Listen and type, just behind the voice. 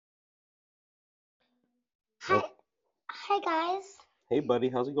Hey guys, Hey, buddy,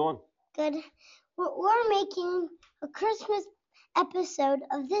 how's it going? good. We're making a Christmas episode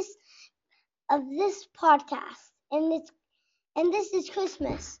of this podcast, and this is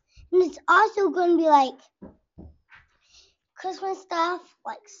Christmas, and it's also going to be like Christmas stuff,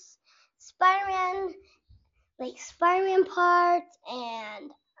 like Spider-Man, like Spider-Man parts,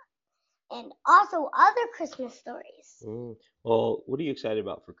 and also other Christmas stories. Well, what are you excited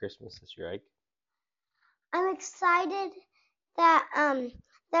about for Christmas this year, Ike? I'm excited that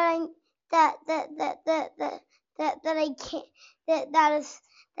that I that I can't that is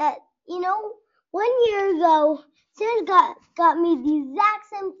that you know 1 year ago Santa got me the exact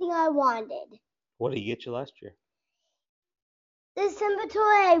same thing I wanted. What did he get you last year? The Simba toy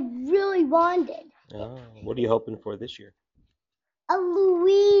I really wanted. What are you hoping for this year? A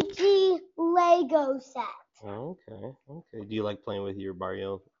Luigi Lego set. Okay. Do you like playing with your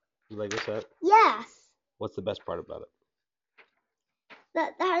Mario Lego set? Yes. What's the best part about it?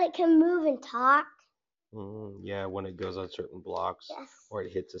 That it can move and talk. Yeah, when it goes on certain blocks, Yes. or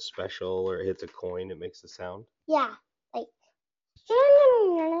it hits a special, or it hits a coin, it makes a sound. Yeah. Like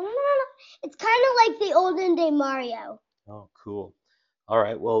it's kind of like the olden day Mario. Oh, cool. All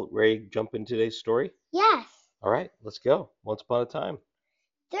right, well, ready to jump into today's story? Yes. All right, let's go. Once upon a time.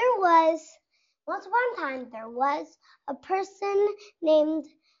 Once upon a time, there was a person named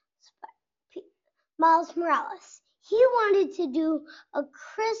Miles Morales. He wanted to do the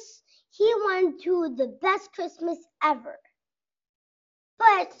best Christmas ever.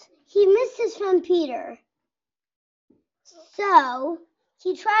 But he missed his friend Peter. So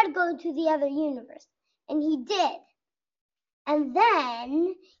he tried to go to the other universe, and he did. And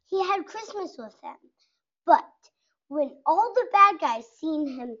then he had Christmas with them. But when all the bad guys seen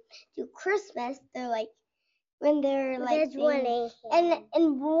him do Christmas, they're like and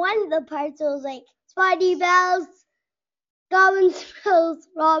one of the parts was like Spidey bells, Goblin bells,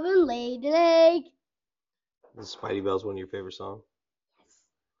 Robin laid an egg. Is Spidey Bells one of your favorite songs? Yes.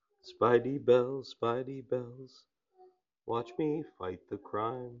 Spidey bells, watch me fight the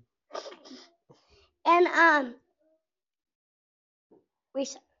crime. And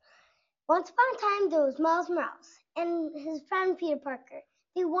once upon a time there was Miles Morales and his friend Peter Parker.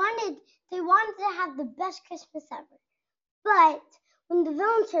 They wanted to have the best Christmas ever. But when the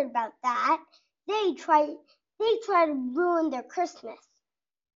villains heard about that, they tried to ruin their Christmas.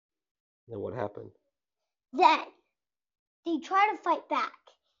 Then what happened? Then they tried to fight back.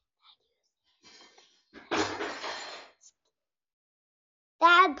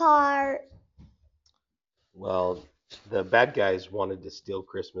 Bad part. Well, the bad guys wanted to steal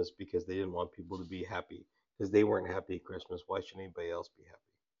Christmas because they didn't want people to be happy. Because they weren't happy at Christmas. Why should anybody else be happy?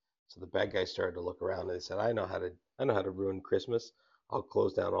 So the bad guys started to look around and they said, I know how to ruin Christmas. I'll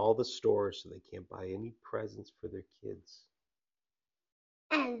close down all the stores so they can't buy any presents for their kids.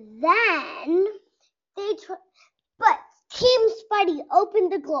 And then but Team Spidey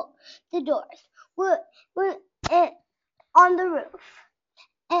opened the doors. We're on the roof,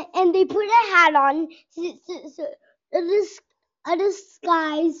 and they put a hat on, a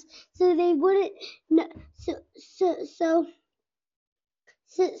disguise, so they wouldn't. So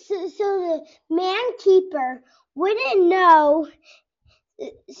the man keeper wouldn't know.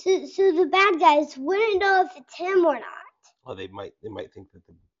 So the bad guys wouldn't know if it's him or not. Oh, they might think that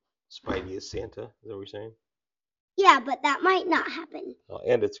the Spidey is Santa. Is that what you're saying? Yeah, but that might not happen. Oh,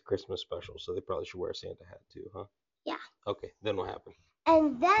 and it's a Christmas special, so they probably should wear a Santa hat too, huh? Yeah. Okay, then what happened?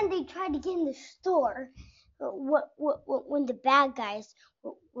 And then they tried to get in the store when the bad guys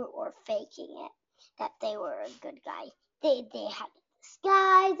were faking it, that they were a good guy. They had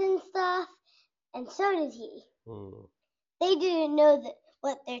disguise and stuff, and so did he. They didn't know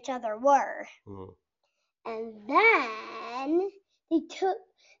what each other were. And then he took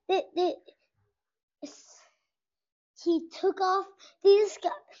off the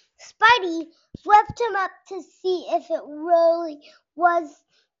disguise. Spidey swept him up to see if it really was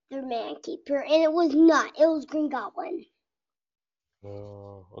the man keeper, and it was not. It was Green Goblin.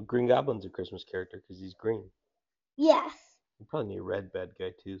 Well, Green Goblin's a Christmas character because he's green. Yes. You probably need a red bad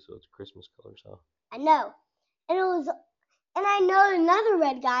guy too, so it's Christmas colors, huh? I know. And I know another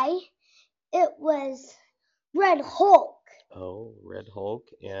red guy. It was Red Hulk. Oh, Red Hulk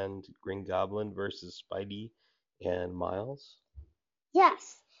and Green Goblin versus Spidey and Miles?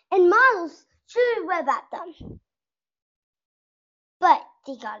 Yes. And Miles shooted web at them. But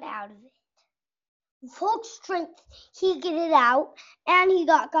they got out of it. With Hulk's strength, he get it out, and he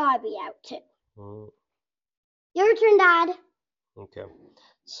got Gobby out too. Your turn, Dad. Okay.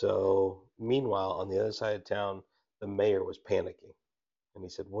 So, meanwhile, on the other side of town, the mayor was panicking. And he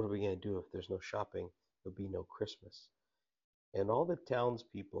said, what are we going to do if there's no shopping? There'll be no Christmas. And all the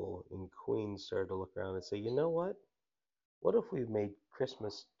townspeople in Queens started to look around and say, you know what? What if we made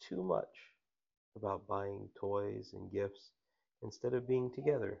Christmas too much about buying toys and gifts instead of being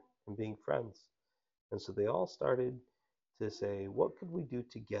together and being friends? And so they all started to say, what could we do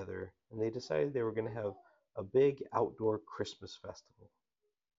together? And they decided they were going to have a big outdoor Christmas festival.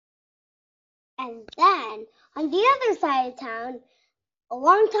 And then on the other side of town, a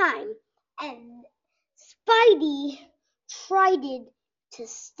long time, and Spidey tried to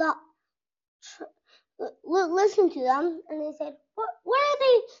stop, listen to them, and they said, what are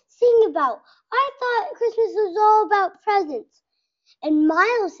they singing about? I thought Christmas was all about presents. And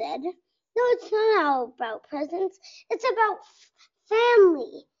Miles said, no, it's not all about presents. It's about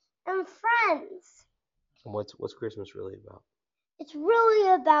family and friends. And what's Christmas really about? It's really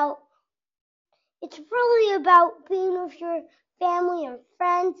about being with your family and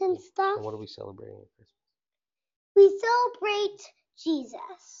friends and stuff. And what are we celebrating at Christmas? We celebrate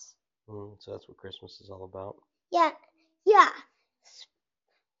Jesus. So that's what Christmas is all about. Yeah.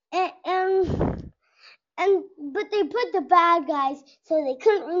 But they put the bad guys so they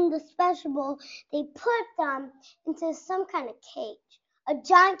couldn't win the special bowl. They put them into some kind of cage, a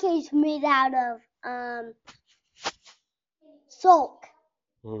giant cage made out of silk.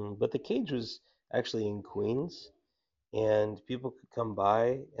 But the cage was actually in Queens, and people could come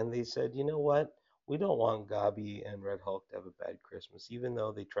by, and they said, you know what? We don't want Gabi and Red Hulk to have a bad Christmas, even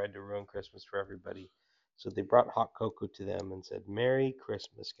though they tried to ruin Christmas for everybody. So they brought hot cocoa to them and said, Merry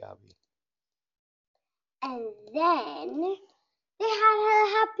Christmas, Gabi. And then they had a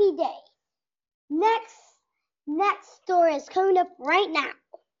happy day. Next story is coming up right now.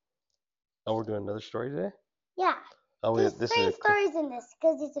 Oh, we're doing another story today? Yeah. Oh, There's this three is stories in this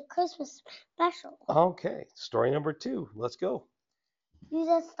because it's a Christmas special. Okay, story number 2. Let's go. You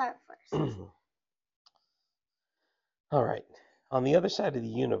just start first. All right. On the other side of the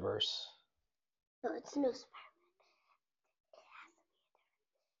universe. No, it's no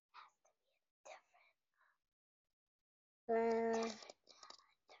Spider-Man.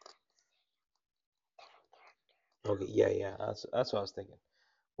 Okay, yeah. That's what I was thinking.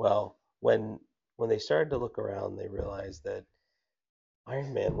 Well, when they started to look around, they realized that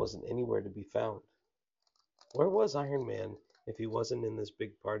Iron Man wasn't anywhere to be found. Where was Iron Man if he wasn't in this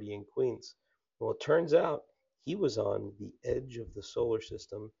big party in Queens? Well, it turns out he was on the edge of the solar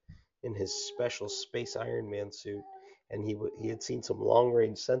system in his special Space Iron Man suit, and he had seen some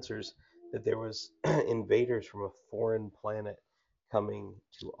long-range sensors that there was invaders from a foreign planet coming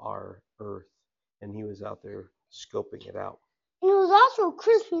to our Earth, and he was out there scoping it out. And it was also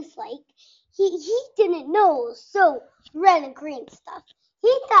Christmas-like. He didn't know it was so red and green stuff.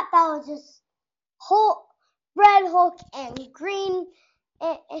 He thought that was just Red Hulk and Green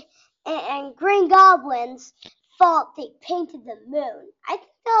Goblin's fault. They painted the moon. I think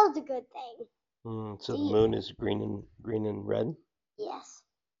that was a good thing. So the moon is green and red? Yes.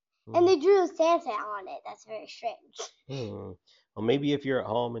 And they drew Santa on it. That's very strange. Well, maybe if you're at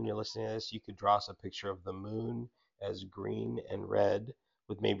home and you're listening to this, you could draw us a picture of the moon as green and red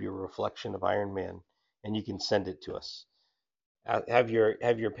with maybe a reflection of Iron Man, and you can send it to us. Have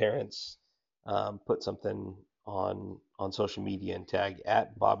your parents put something on social media and tag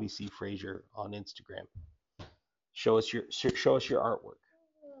at Bobby C. Frazier on Instagram. Show us your artwork.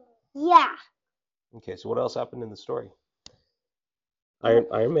 Yeah. Okay, so what else happened in the story?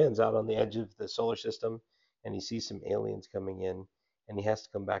 Iron Man's out on the edge of the solar system, and he sees some aliens coming in, and he has to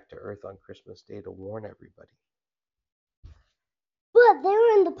come back to Earth on Christmas Day to warn everybody. But they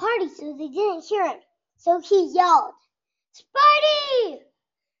were in the party, so they didn't hear him. So he yelled, Spidey!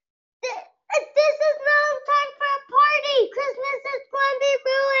 This is no time for a party! Christmas is going to be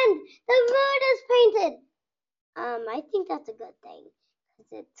ruined! The moon is painted! I think that's a good thing,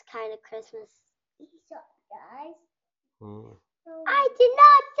 because it's kind of Christmas. Shut up, guys. I did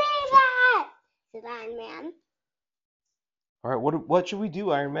not say that, said Iron Man. All right, what should we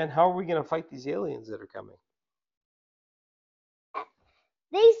do, Iron Man? How are we going to fight these aliens that are coming?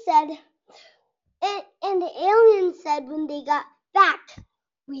 They said, and the aliens said when they got back,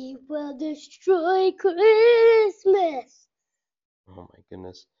 we will destroy Christmas. Oh my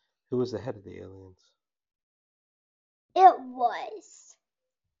goodness. Who was the head of the aliens? It was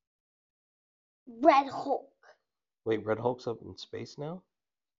Red Hulk. Wait, Red Hulk's up in space now?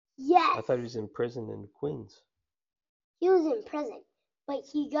 Yes. I thought he was in prison in Queens. He was in prison, but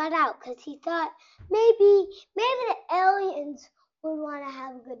he got out because he thought maybe the aliens would want to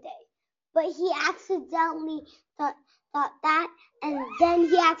have a good day. But he accidentally thought that, and then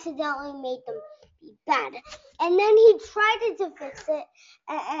he accidentally made them be bad. And then he tried to fix it,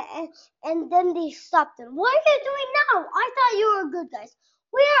 and then they stopped him. What are you doing now? I thought you were good guys.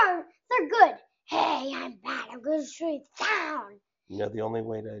 They're good. Hey, I'm bad. I'm going to shoot you down. You know the only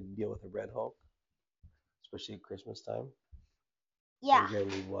way to deal with a Red Hulk, especially at Christmas time, Yeah. we're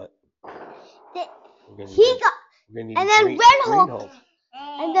gonna need what? The, We're gonna need he got, we're gonna need and then green Hulk.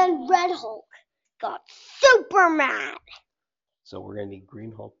 And then Red Hulk got super mad. So we're gonna need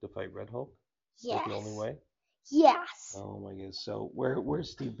Green Hulk to fight Red Hulk. Is that the only way? Yes. Oh my goodness. So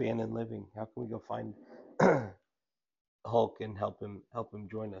where's Steve Bannon living? How can we go find Hulk and help him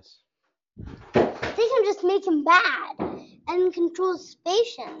join us? They can just make him bad and control his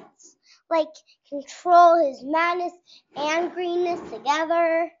patience. Like control his madness and greenness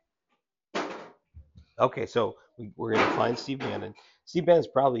together. Okay, so we're gonna find Steve Bannon. Steve Bannon's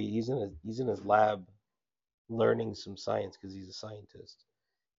probably he's in his lab learning some science because he's a scientist,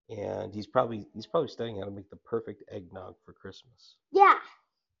 and he's probably studying how to make the perfect eggnog for Christmas. Yeah.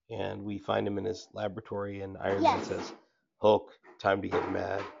 And we find him in his laboratory, and Iron Man says, "Hulk, time to get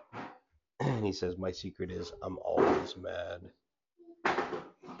mad." And he says, "My secret is I'm always mad."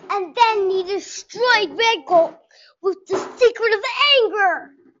 And then he destroyed Red Hulk with the secret of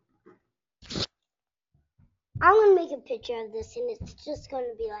anger. I'm going to make a picture of this, and it's just going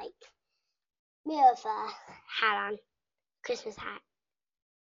to be like me with a hat on, Christmas hat.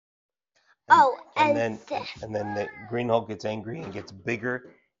 And then the Green Hulk gets angry and gets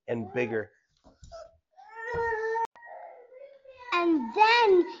bigger and bigger. And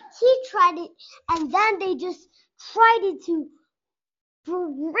then he tried it, and then they just tried it to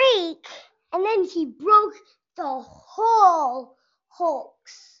break, and then he broke the whole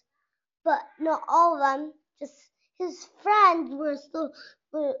Hulks, but not all of them. Just his friends were still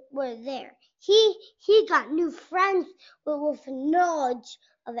were there. He got new friends with knowledge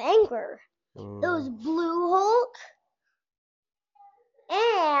of anger. It was Blue Hulk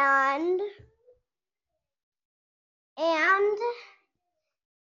and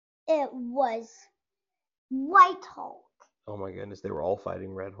it was White Hulk. Oh my goodness, they were all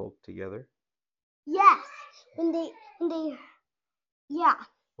fighting Red Hulk together? Yes. When they yeah.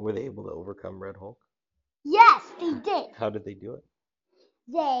 Were they able to overcome Red Hulk? Yes, they did. How did they do it?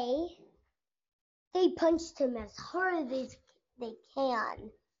 They punched him as hard as they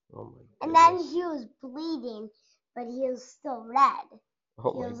can. Oh my goodness. And then he was bleeding, but he was still red.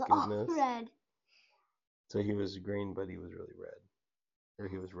 Oh my goodness. All red. So he was green, but he was really red. Or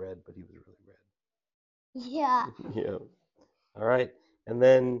he was red, but he was really red. Yeah. Yeah. All right. And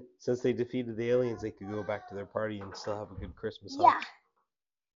then, since they defeated the aliens, they could go back to their party and still have a good Christmas. Yeah.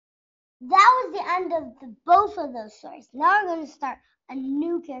 That was the end of both of those stories. Now we're going to start a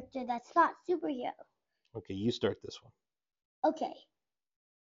new character that's not superhero. Okay, you start this one. Okay.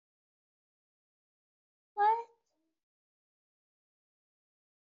 What?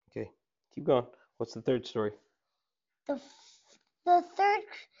 Okay, keep going. What's the third story? The third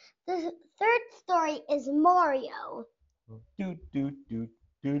story is Mario. He was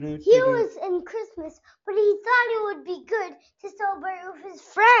in Christmas, but he thought it would be good to celebrate with his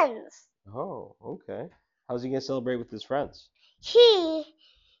friends. Oh, okay. How's he gonna celebrate with his friends? He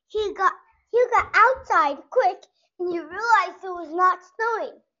got outside quick, and he realized it was not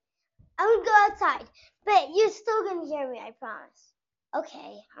snowing. I'm gonna go outside, but you're still gonna hear me, I promise.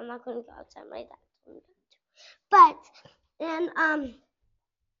 Okay, I'm not gonna go outside. My dad told me to. But then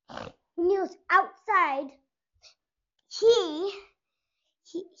when he was outside, he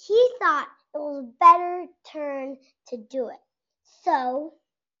thought it was a better turn to do it. So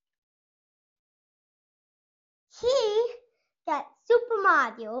he got Super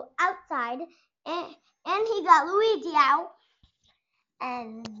Mario outside, and he got Luigi out,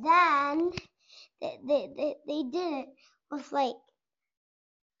 and then they did it with like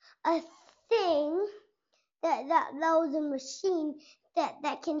a thing that was a machine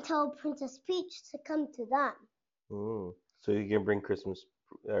that can tell Princess Peach to come to them. So you can bring Princess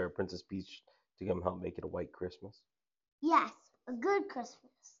Peach to come help make it a white Christmas? Yes, a good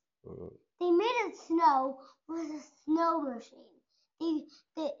Christmas. They made it snow with a snow machine.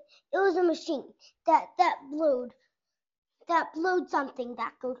 It was a machine that blew something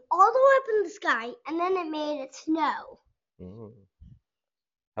that goes all the way up in the sky, and then it made it snow.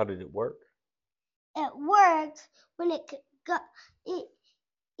 How did it work? It worked when it got it.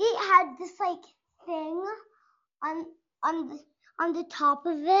 It had this like thing on the top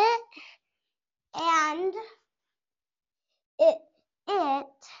of it, and it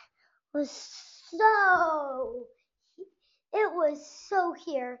was so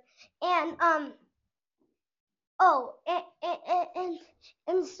here, and Oh,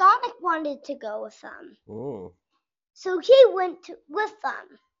 and Sonic wanted to go with them, Mm. so he went with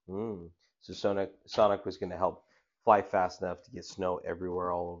them. Mm. So Sonic was going to help fly fast enough to get snow everywhere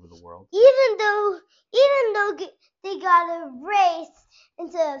all over the world. Even though they got a race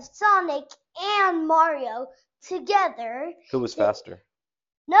instead of Sonic and Mario together, Who was faster?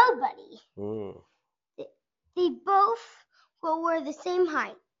 nobody. Mm. They both were the same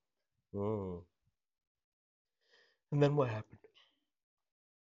height. Mm. And then what happened?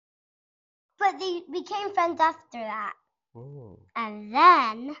 But they became friends after that. Mm. And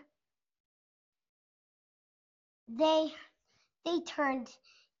then they turned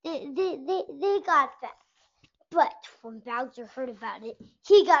they got fat. But when Bowser heard about it,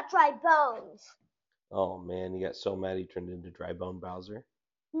 he got dry bones. Oh man, he got so mad he turned into Dry Bone Bowser.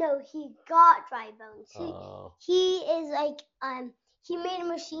 No, he got dry bones. Oh. He is like he made a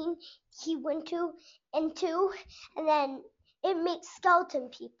machine he went into and then it makes skeleton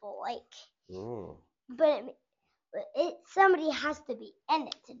people like Mm. but somebody has to be in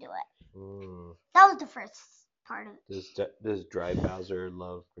it to do it. Mm. That was the first part of it. Does Dry Bowser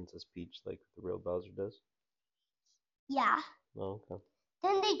love Princess Peach like the real Bowser does? Yeah. Oh, okay.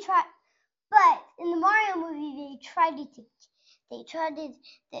 Then they tried, but in the Mario movie they tried to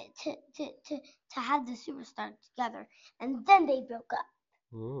have the superstars together, and then they broke up.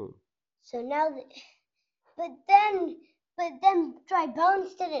 Mm. So now, but then Dry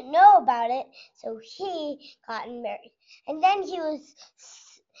Bones didn't know about it, so he got married, and then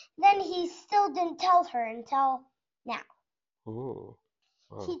he still didn't tell her until now. Mm.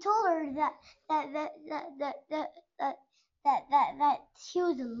 Oh. He told her that he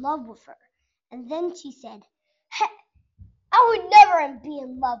was in love with her, and then she said, hey, "I would never be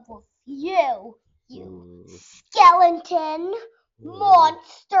in love with you, you skeleton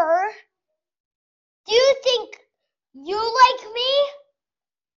monster. Do you think you like me?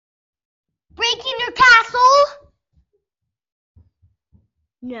 Breaking your castle?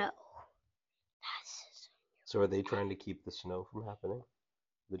 No." So are they trying to keep the snow from happening?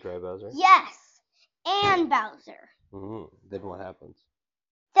 The Dry Bowser? Yes, and Bowser. Then what happens?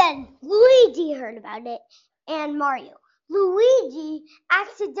 Then Luigi heard about it, and Mario. Luigi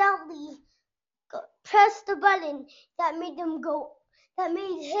accidentally pressed the button that made him go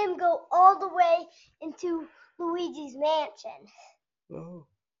all the way into Luigi's mansion. Oh.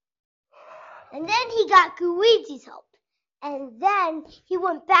 And then he got Luigi's help. And then he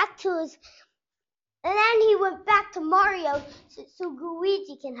went back to Mario so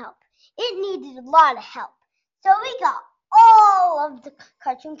Luigi can help. It needed a lot of help. So we got all of the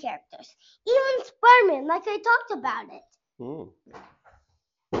cartoon characters. Even Spider-Man, like I talked about it.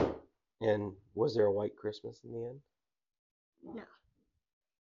 And was there a white Christmas in the end? No.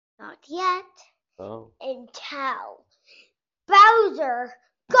 Not yet. Oh. Until Bowser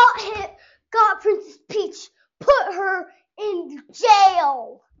got Princess Peach, put her in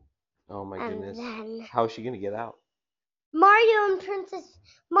jail. Oh my And goodness. then How is she gonna get out? Mario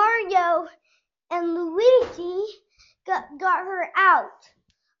and Luigi got her out.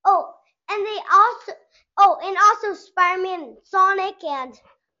 And also Spider-Man and Sonic and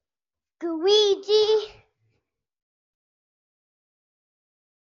Luigi.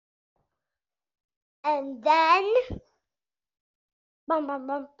 And then bum bum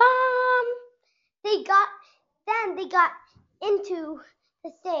bum bum. They got into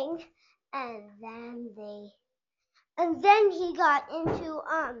the thing, and then he got into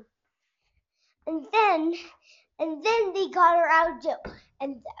and then they got her out of jail,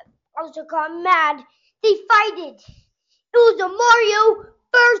 and Bowser got mad. They fighted. It was a Mario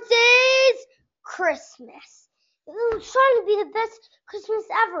versus Christmas. It was trying to be the best Christmas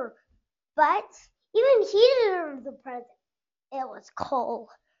ever, but even he deserved the present. It was cold.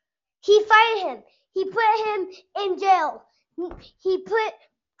 He fired him. He put him in jail. He put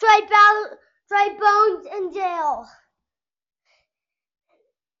Dry Bones in jail.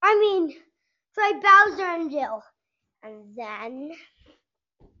 I mean, Dry Bowser in jail. And then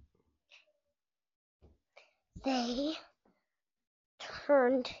they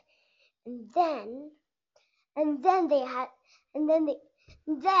turned, and then they had, and then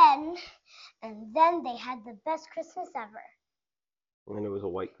they had the best Christmas ever. And it was a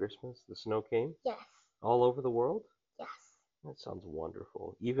white Christmas. The snow came? Yes. All over the world? Yes. That sounds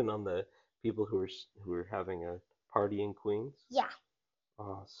wonderful. Even on the people who were having a party in Queens? Yeah.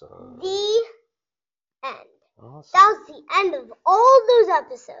 Awesome. The end. Awesome. That was the end of all those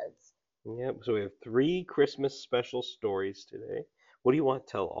episodes. Yep. So we have 3 Christmas special stories today. What do you want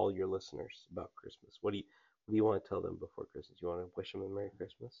to tell all your listeners about Christmas? What do you want to tell them before Christmas? You want to wish them a Merry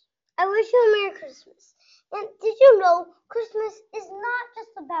Christmas? I wish you a Merry Christmas. And did you know Christmas is not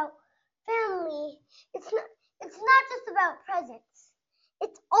just about family? It's not just about presents.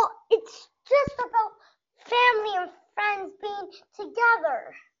 It's just about family and friends being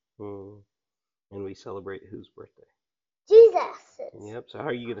together. And we celebrate whose birthday? Jesus. Yep. So how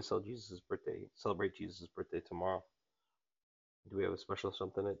are you gonna celebrate Jesus' birthday tomorrow? Do we have a special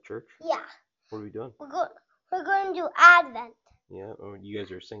something at church? Yeah. What are we doing? We're going to do Advent. Yeah. Or you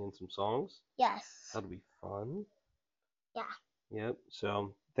guys are singing some songs? Yes. That'll be fun. Yeah. Yep.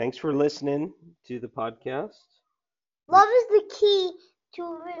 So thanks for listening to the podcast. Love is the key to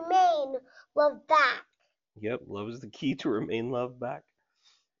remain loved back. Yep. Love is the key to remain loved back.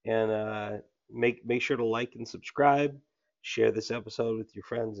 And make sure to like and subscribe. Share this episode with your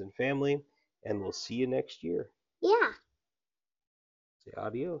friends and family, and we'll see you next year. Yeah. Say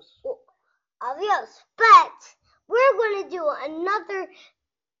adios. Well, adios. But we're going to do another.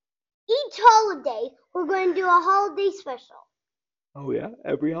 Each holiday, we're going to do a holiday special. Oh yeah,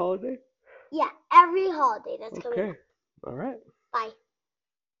 every holiday? Yeah, every holiday that's coming up. Okay. All right. Bye.